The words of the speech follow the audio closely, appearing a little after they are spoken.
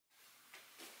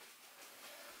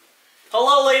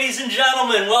Hello ladies and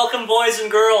gentlemen, welcome boys and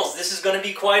girls. This is going to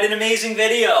be quite an amazing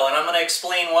video and I'm going to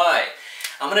explain why.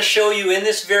 I'm going to show you in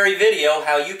this very video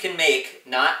how you can make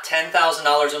not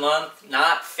 $10,000 a month,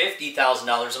 not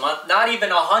 $50,000 a month, not even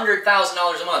 $100,000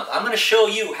 a month. I'm going to show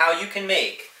you how you can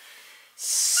make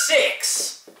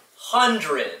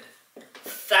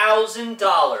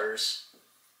 $600,000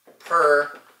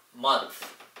 per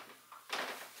month.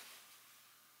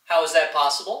 How is that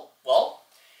possible? Well,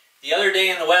 the other day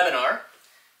in the webinar,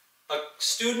 a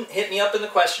student hit me up in the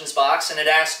questions box and had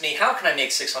asked me, how can I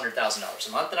make $600,000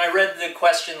 a month? And I read the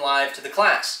question live to the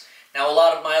class. Now, a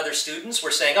lot of my other students were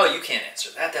saying, oh, you can't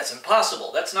answer that. That's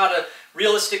impossible. That's not a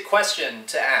realistic question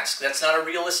to ask. That's not a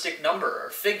realistic number or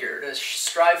figure to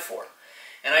strive for.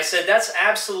 And I said, that's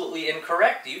absolutely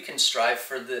incorrect. You can strive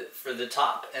for the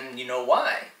top. And you know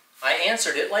why? I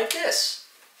answered it like this.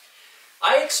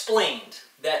 I explained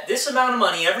that this amount of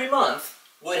money every month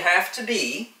would have to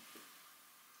be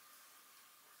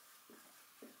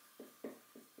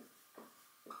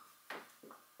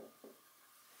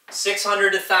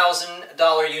 $600 to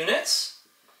 $1,000 units,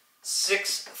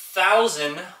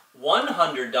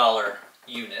 $6,100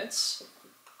 units.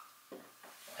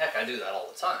 Heck, I do that all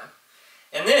the time.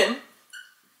 And then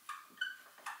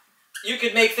you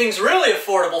could make things really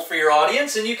affordable for your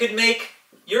audience and you could make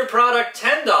your product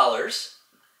 $10.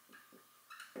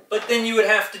 But then you would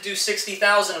have to do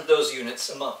 60,000 of those units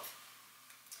a month.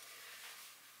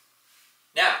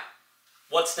 Now,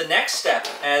 what's the next step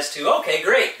as to, okay,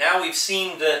 great, now we've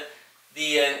seen the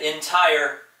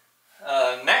entire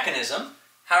mechanism.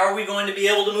 How are we going to be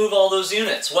able to move all those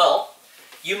units? Well,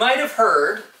 you might have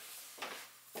heard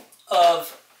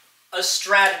of a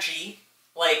strategy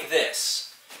like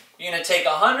this. You're going to take a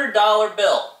 $100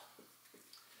 bill.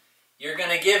 You're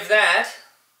going to give that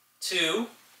to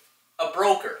a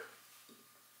broker.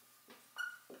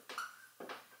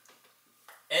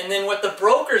 And then what the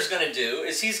broker's going to do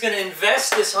is he's going to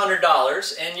invest this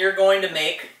 $100 and you're going to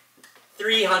make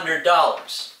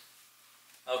 $300.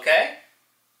 Okay?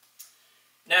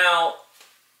 Now,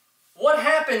 what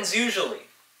happens usually?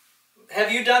 Have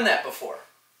you done that before?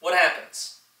 What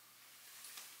happens?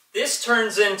 This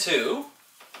turns into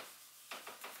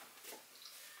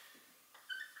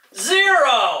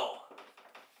 $0.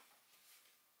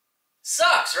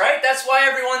 Sucks, right? That's why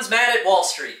everyone's mad at Wall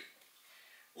Street.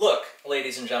 Look,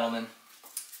 ladies and gentlemen,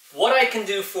 what I can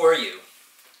do for you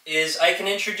is I can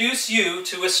introduce you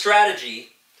to a strategy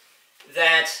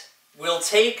that will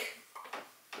take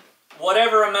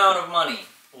whatever amount of money,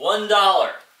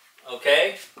 $1,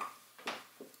 okay,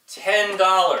 $10,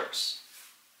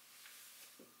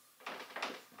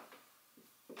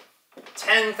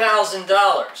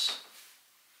 $10,000,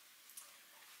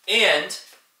 and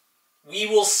we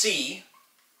will see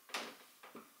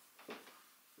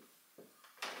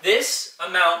this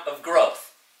amount of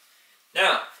growth.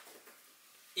 Now,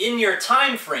 in your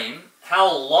time frame,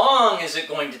 how long is it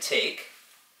going to take?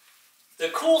 The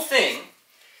cool thing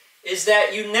is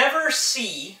that you never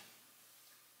see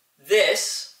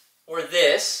this or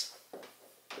this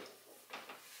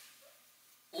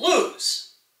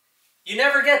lose. You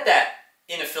never get that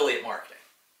in affiliate marketing.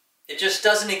 It just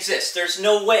doesn't exist. There's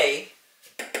no way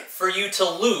for you to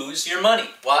lose your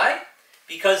money. Why?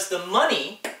 Because the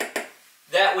money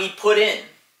that we put in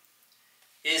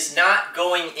is not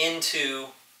going into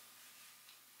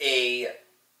a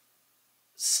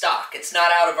stock. It's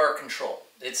not out of our control.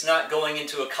 It's not going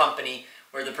into a company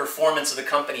where the performance of the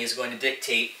company is going to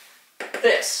dictate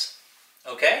this.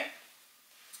 Okay?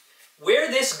 Where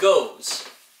this goes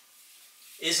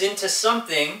is into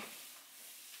something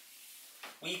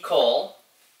we call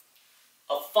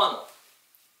a funnel.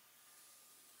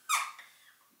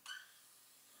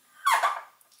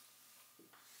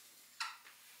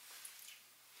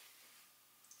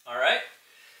 All right?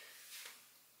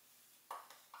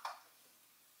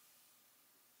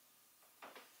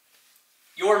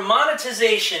 Your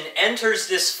monetization enters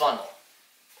this funnel.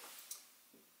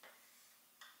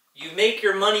 You make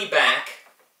your money back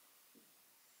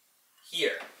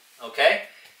here, okay?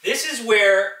 This is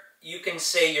where you can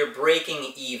say you're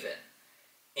breaking even.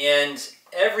 And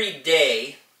every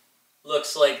day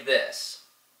looks like this.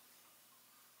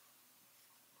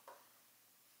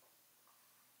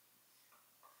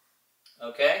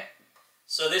 Okay?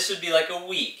 So this would be like a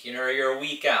week, you know, or you're a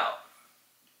week out.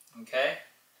 Okay?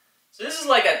 So this is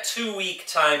like a 2-week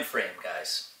time frame,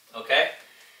 guys. Okay?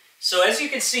 So as you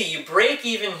can see, you break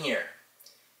even here.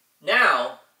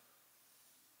 Now,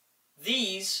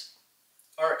 these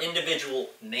are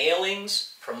individual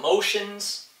mailings,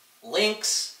 promotions,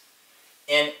 links,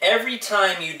 and every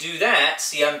time you do that,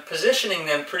 see, I'm positioning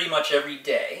them pretty much every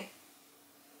day.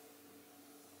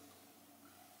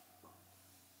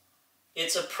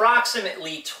 It's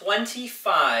approximately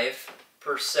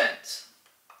 25%.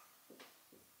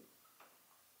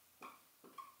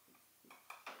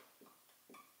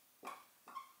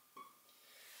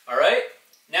 All right?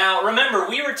 Now, remember,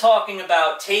 we were talking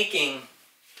about taking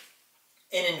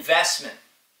an investment,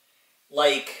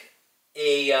 like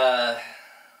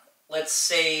let's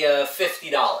say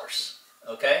 $50,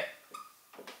 okay?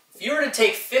 If you were to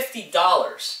take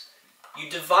 $50, you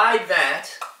divide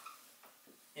that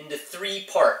into 3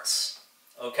 parts,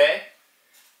 okay?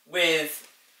 With,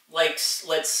 like,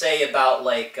 let's say about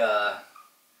like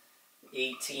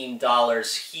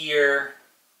 $18 here,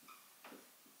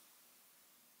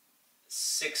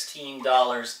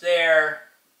 $16 there,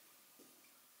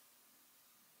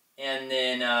 and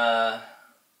then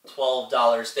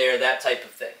 $12 there, that type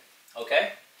of thing,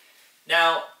 okay?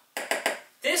 Now,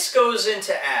 this goes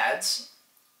into ads,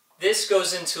 this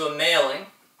goes into a mailing,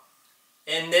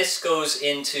 and this goes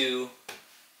into,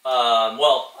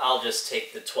 well, I'll just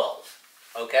take the 12,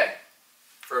 okay,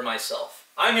 for myself.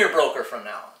 I'm your broker from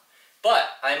now on. But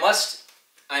I must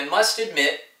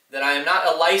admit that I am not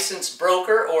a licensed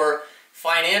broker or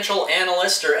financial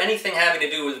analyst or anything having to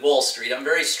do with Wall Street. I'm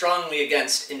very strongly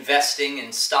against investing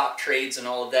in stock trades and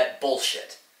all of that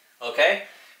bullshit, okay?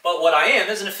 But what I am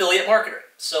is an affiliate marketer.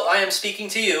 So I am speaking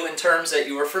to you in terms that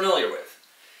you are familiar with.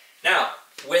 Now,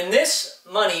 when this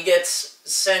money gets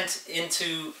sent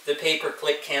into the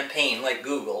pay-per-click campaign like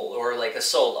Google or like a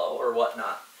Solo or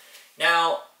whatnot,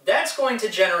 now that's going to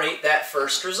generate that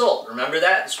first result. Remember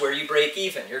that? It's where you break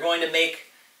even. You're going to make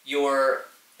your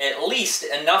at least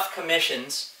enough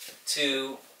commissions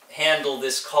to handle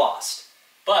this cost.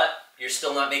 But you're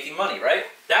still not making money, right?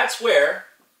 That's where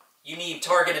you need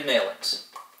targeted mailings.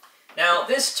 Now,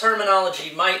 this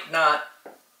terminology might not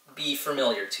be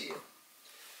familiar to you.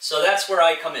 So that's where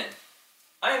I come in.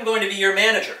 I am going to be your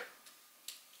manager.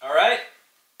 All right?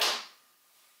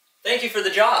 Thank you for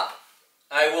the job.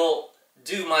 I will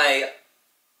do my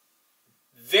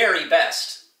very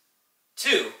best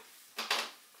to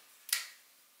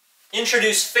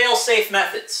introduce fail-safe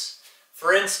methods.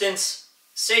 For instance,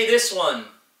 say this one.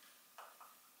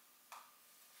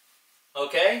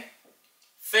 Okay?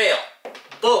 Fail.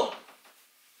 Boom.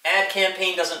 Ad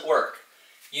campaign doesn't work.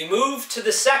 You move to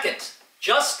the second.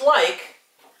 Just like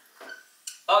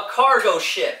a cargo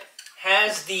ship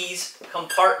has these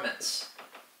compartments.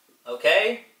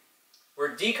 Okay?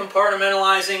 We're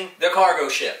decompartmentalizing the cargo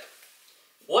ship.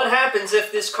 What happens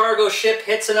if this cargo ship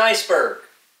hits an iceberg?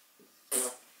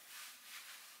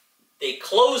 They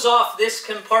close off this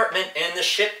compartment and the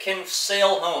ship can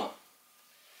sail home.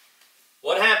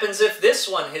 What happens if this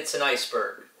one hits an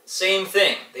iceberg? Same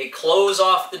thing. They close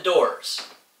off the doors.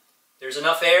 There's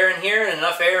enough air in here and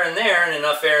enough air in there and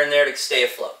enough air in there to stay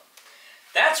afloat.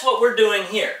 That's what we're doing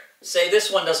here. Say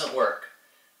this one doesn't work.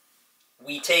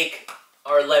 We take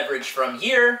our leverage from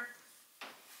here,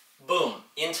 boom,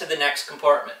 into the next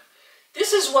compartment.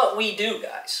 This is what we do,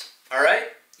 guys. All right?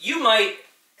 You might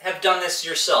have done this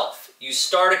yourself. You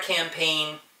start a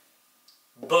campaign,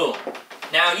 boom.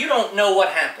 Now, you don't know what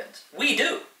happened. We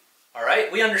do. All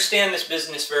right? We understand this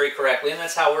business very correctly, and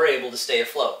that's how we're able to stay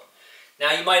afloat.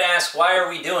 Now, you might ask, why are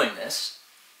we doing this?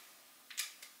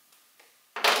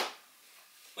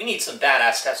 We need some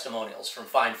badass testimonials from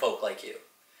fine folk like you.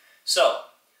 So,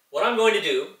 what I'm going to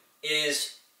do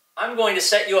is I'm going to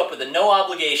set you up with a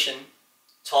no-obligation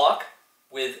talk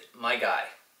with my guy.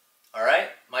 All right?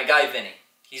 My guy, Vinny.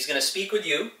 He's going to speak with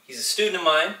you. He's a student of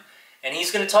mine. And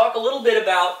he's going to talk a little bit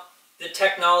about the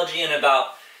technology and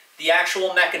about the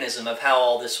actual mechanism of how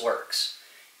all this works.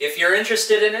 If you're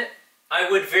interested in it, I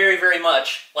would very, very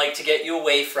much like to get you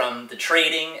away from the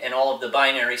trading and all of the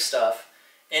binary stuff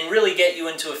and really get you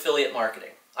into affiliate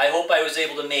marketing. I hope I was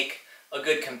able to make a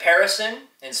good comparison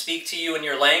and speak to you in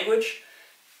your language.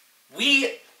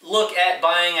 We look at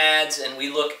buying ads and we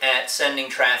look at sending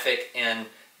traffic and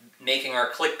making our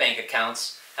ClickBank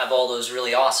accounts have all those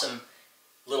really awesome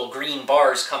little green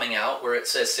bars coming out where it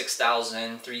says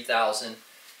 6,000, 3,000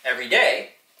 every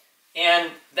day.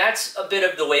 And that's a bit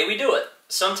of the way we do it.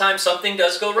 Sometimes something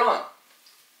does go wrong.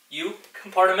 You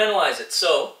compartmentalize it.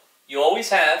 So you always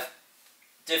have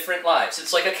different lives.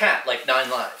 It's like a cat, like 9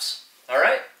 lives. All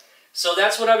right? So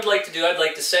that's what I would like to do. I'd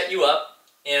like to set you up.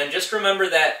 And just remember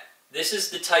that this is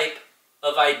the type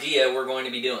of idea we're going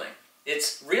to be doing.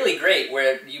 It's really great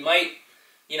where you might,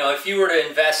 you know, if you were to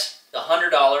invest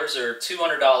 $100 or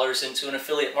 $200 into an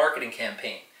affiliate marketing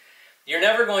campaign, you're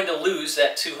never going to lose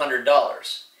that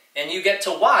 $200. And you get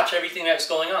to watch everything that's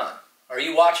going on. Are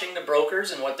you watching the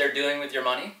brokers and what they're doing with your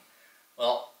money?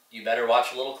 Well, you better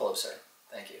watch a little closer.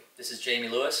 Thank you. This is Jamie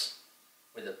Lewis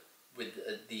with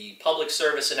the public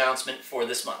service announcement for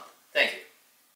this month. Thank you.